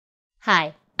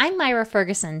Hi, I'm Myra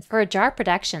Ferguson for Ajar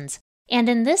Productions, and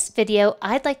in this video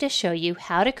I'd like to show you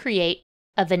how to create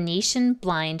a Venetian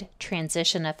blind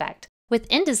transition effect with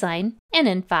InDesign and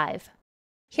in5.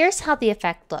 Here's how the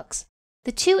effect looks.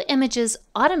 The two images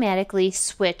automatically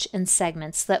switch in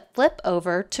segments that flip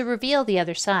over to reveal the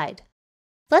other side.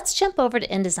 Let's jump over to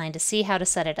InDesign to see how to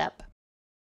set it up.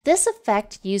 This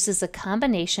effect uses a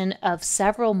combination of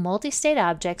several multi-state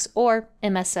objects, or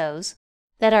MSOs,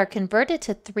 that are converted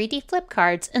to 3D flip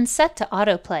cards and set to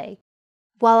autoplay.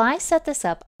 While I set this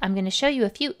up, I'm going to show you a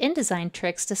few InDesign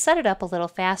tricks to set it up a little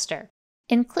faster,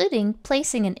 including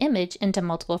placing an image into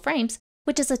multiple frames,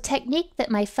 which is a technique that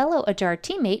my fellow Ajar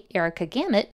teammate Erica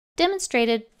Gamet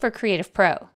demonstrated for Creative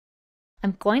Pro.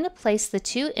 I'm going to place the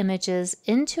two images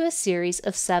into a series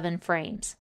of 7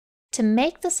 frames. To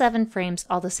make the 7 frames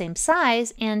all the same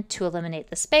size and to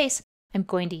eliminate the space, I'm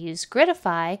going to use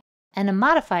Gridify and a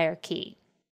modifier key.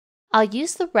 I'll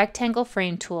use the rectangle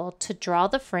frame tool to draw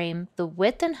the frame the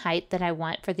width and height that I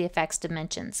want for the effect's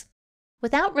dimensions.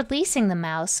 Without releasing the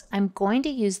mouse, I'm going to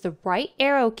use the right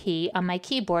arrow key on my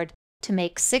keyboard to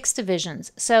make 6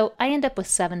 divisions, so I end up with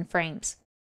 7 frames.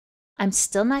 I'm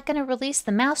still not going to release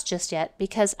the mouse just yet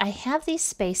because I have these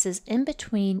spaces in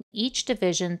between each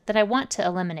division that I want to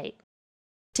eliminate.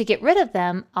 To get rid of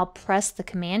them, I'll press the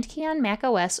Command key on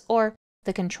macOS or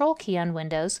the Control key on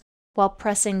Windows while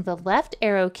pressing the left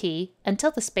arrow key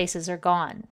until the spaces are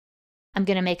gone. I'm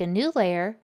going to make a new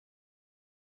layer,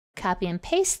 copy and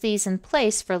paste these in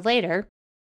place for later,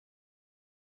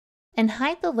 and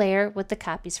hide the layer with the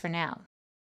copies for now.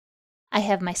 I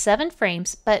have my 7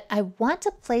 frames, but I want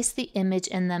to place the image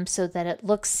in them so that it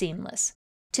looks seamless.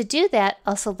 To do that,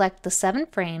 I'll select the 7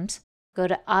 frames, go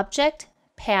to Object,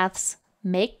 Paths,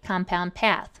 Make Compound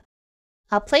Path.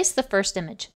 I'll place the first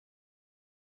image.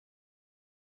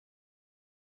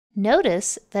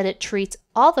 Notice that it treats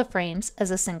all the frames as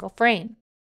a single frame.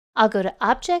 I'll go to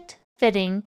Object,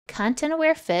 Fitting,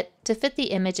 Content-Aware Fit to fit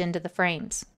the image into the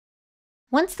frames.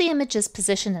 Once the image is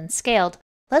positioned and scaled,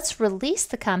 let's release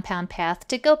the compound path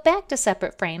to go back to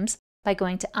separate frames by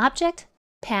going to Object,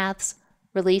 Paths,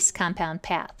 Release Compound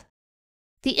Path.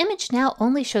 The image now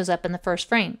only shows up in the first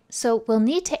frame, so we'll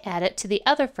need to add it to the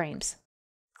other frames.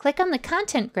 Click on the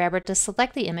content grabber to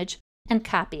select the image and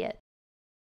copy it.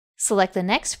 Select the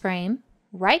next frame,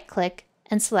 right-click,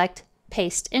 and select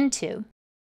Paste Into.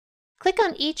 Click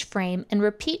on each frame and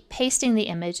repeat pasting the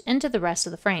image into the rest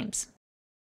of the frames.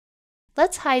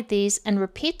 Let's hide these and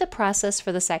repeat the process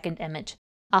for the second image.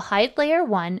 I'll hide layer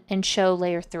 1 and show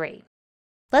layer 3.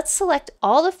 Let's select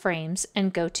all the frames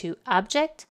and go to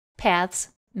Object, Paths,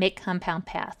 Make Compound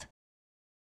Path.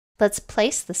 Let's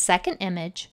place the second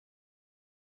image,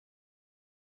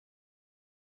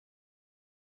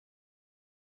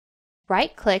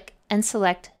 right-click and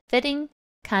select Fitting,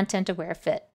 Content-Aware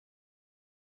Fit.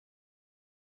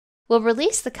 We'll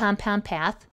release the compound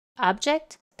path,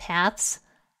 Object, Paths,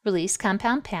 Release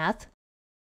Compound Path.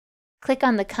 Click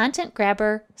on the content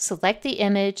grabber, select the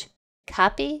image,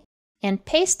 copy, and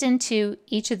paste into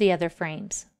each of the other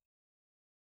frames.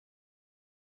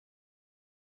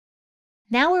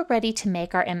 Now we're ready to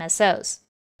make our MSOs.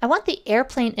 I want the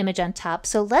airplane image on top,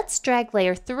 so let's drag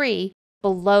layer 3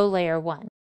 below layer 1.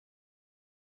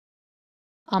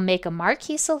 I'll make a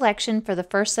marquee selection for the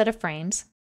first set of frames,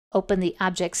 open the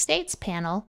Object States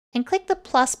panel, and click the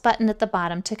plus button at the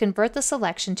bottom to convert the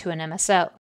selection to an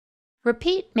MSO.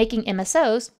 Repeat making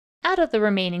MSOs out of the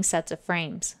remaining sets of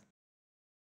frames.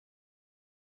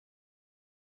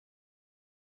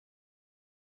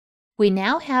 We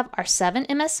now have our 7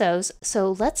 MSOs,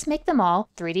 so let's make them all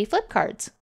 3D flip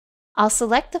cards. I'll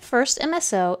select the first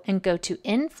MSO and go to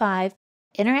in5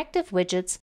 Interactive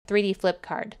Widgets 3D Flip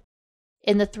Card.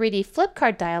 In the 3D Flip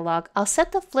Card dialog, I'll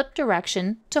set the flip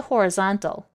direction to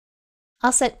horizontal.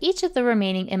 I'll set each of the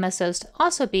remaining MSOs to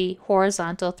also be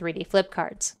horizontal 3D flip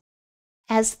cards.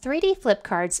 As 3D flip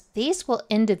cards, these will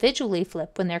individually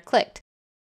flip when they're clicked.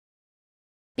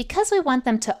 Because we want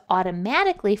them to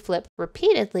automatically flip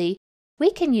repeatedly,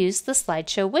 we can use the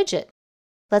slideshow widget.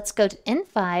 Let's go to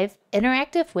in5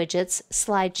 Interactive Widgets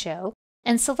Slideshow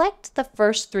and select the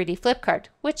first 3D flip card,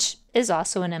 which is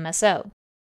also an MSO.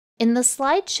 In the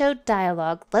slideshow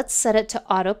dialog, let's set it to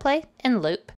autoplay and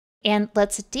loop, and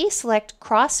let's deselect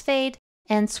crossfade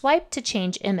and swipe to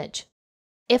change image.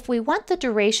 If we want the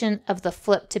duration of the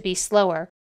flip to be slower,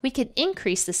 we can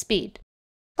increase the speed.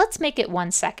 Let's make it 1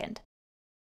 second.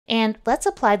 And let's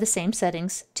apply the same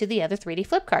settings to the other 3D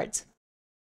flip cards.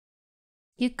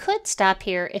 You could stop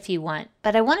here if you want,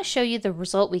 but I want to show you the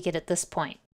result we get at this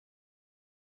point.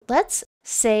 Let's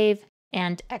save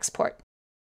and export.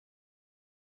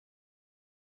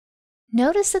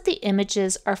 Notice that the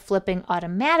images are flipping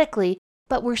automatically,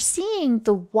 but we're seeing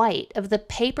the white of the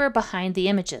paper behind the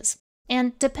images.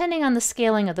 And depending on the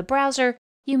scaling of the browser,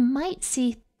 you might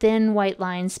see thin white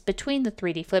lines between the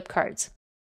 3D flip cards.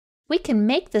 We can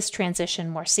make this transition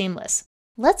more seamless.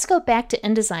 Let's go back to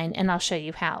InDesign and I'll show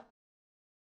you how.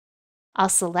 I'll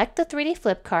select the 3D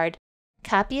flip card,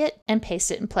 copy it, and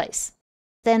paste it in place.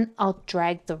 Then I'll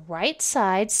drag the right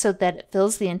side so that it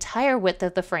fills the entire width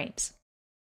of the frames.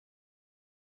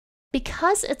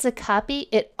 Because it's a copy,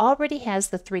 it already has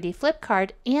the 3D flip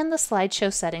card and the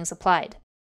slideshow settings applied.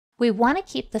 We want to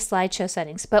keep the slideshow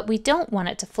settings, but we don't want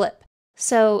it to flip.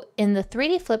 So in the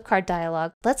 3D flip card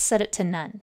dialog, let's set it to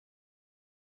none.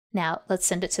 Now let's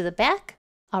send it to the back.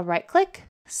 I'll right-click,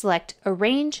 select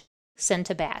Arrange, Send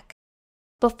to Back.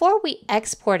 Before we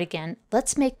export again,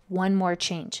 let's make one more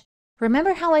change.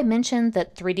 Remember how I mentioned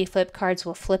that 3D flip cards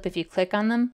will flip if you click on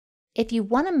them? If you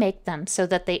want to make them so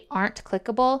that they aren't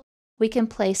clickable, we can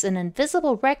place an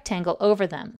invisible rectangle over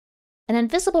them. An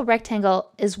invisible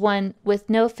rectangle is one with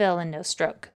no fill and no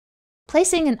stroke.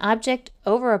 Placing an object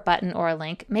over a button or a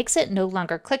link makes it no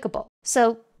longer clickable,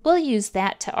 so we'll use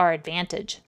that to our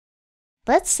advantage.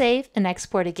 Let's save and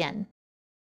export again.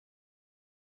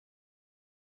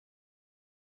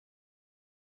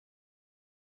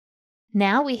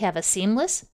 Now we have a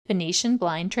seamless Venetian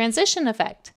blind transition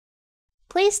effect.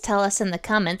 Please tell us in the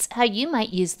comments how you might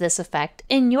use this effect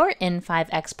in your in5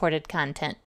 exported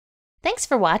content. Thanks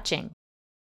for watching.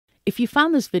 If you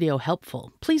found this video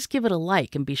helpful, please give it a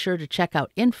like and be sure to check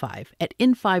out in5 at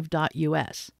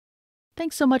in5.us.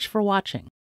 Thanks so much for watching.